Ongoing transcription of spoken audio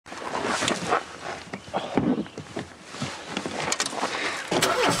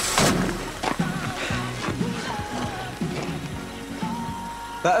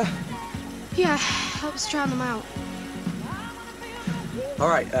Better? Yeah, helps drown them out. All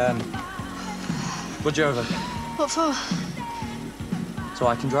right, would you over? What for? So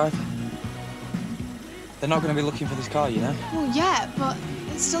I can drive? They're not going to be looking for this car, you know? Well, yeah, but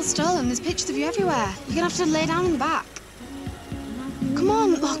it's still stolen. There's pictures of you everywhere. You're gonna have to lay down in the back. Come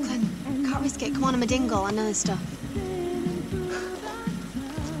on, Lachlan. Can't risk it. Come on, I'm a dingle. I know this stuff.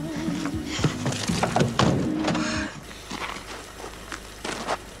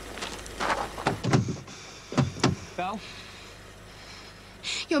 Belle?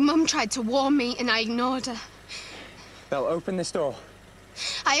 Your mum tried to warn me and I ignored her. Belle, open this door.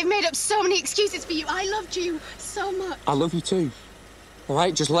 I have made up so many excuses for you. I loved you so much. I love you too. All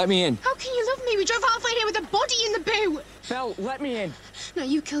right, just let me in. How can you love me? We drove halfway here with a body in the boot. Belle, let me in. No,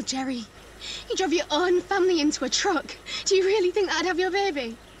 you killed Jerry. You drove your own family into a truck. Do you really think that I'd have your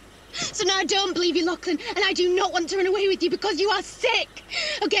baby? So now I don't believe you, Lachlan, and I do not want to run away with you because you are sick.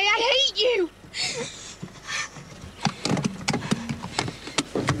 Okay, I hate you.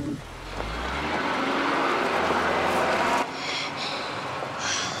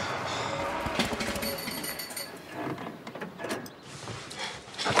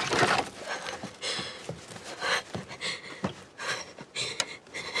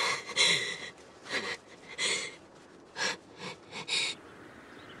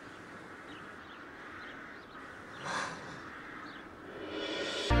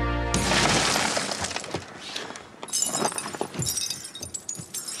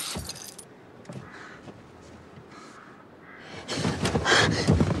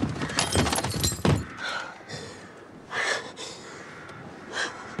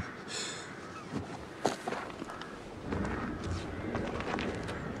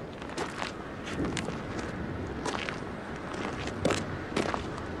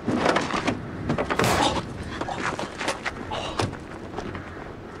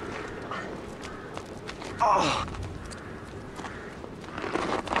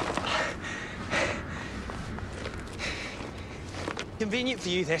 Convenient for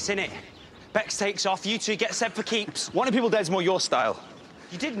you, this, innit? Bex takes off, you two get set for keeps. Wanting people dead's more your style.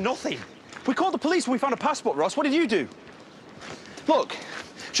 You did nothing. We called the police when we found a passport, Ross. What did you do? Look,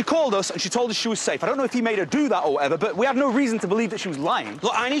 she called us and she told us she was safe. I don't know if he made her do that or whatever, but we had no reason to believe that she was lying.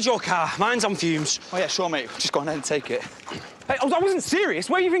 Look, I need your car. Mine's on fumes. Oh, yeah, sure, mate. Just go on ahead and take it. Hey, I wasn't serious.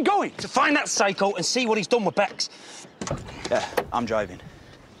 Where are you even going? To find that psycho and see what he's done with Bex. Yeah, I'm driving.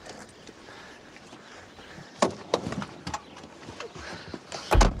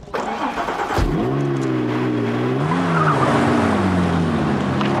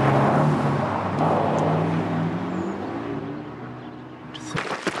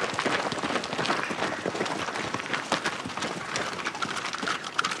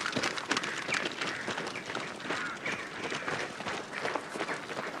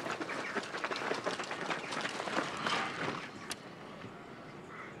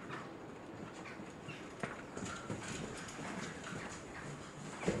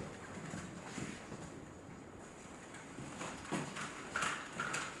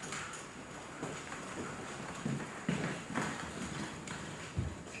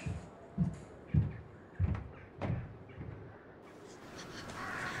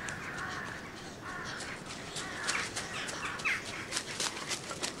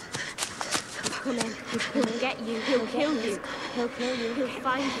 Come in. He'll get you. He'll kill you. He'll kill you. He'll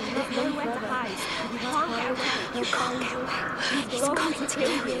find you. There's nowhere to hide. You can't get away. You can't get away. He's going to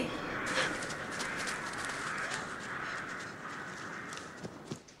kill you.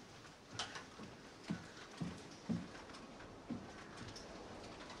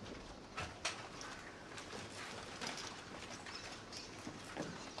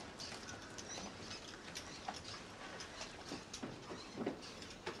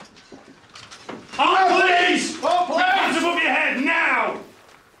 Please! Oh, please! Hands above your head, now!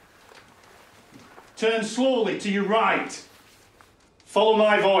 Turn slowly to your right. Follow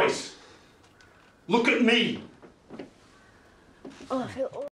my voice. Look at me. Oh, I feel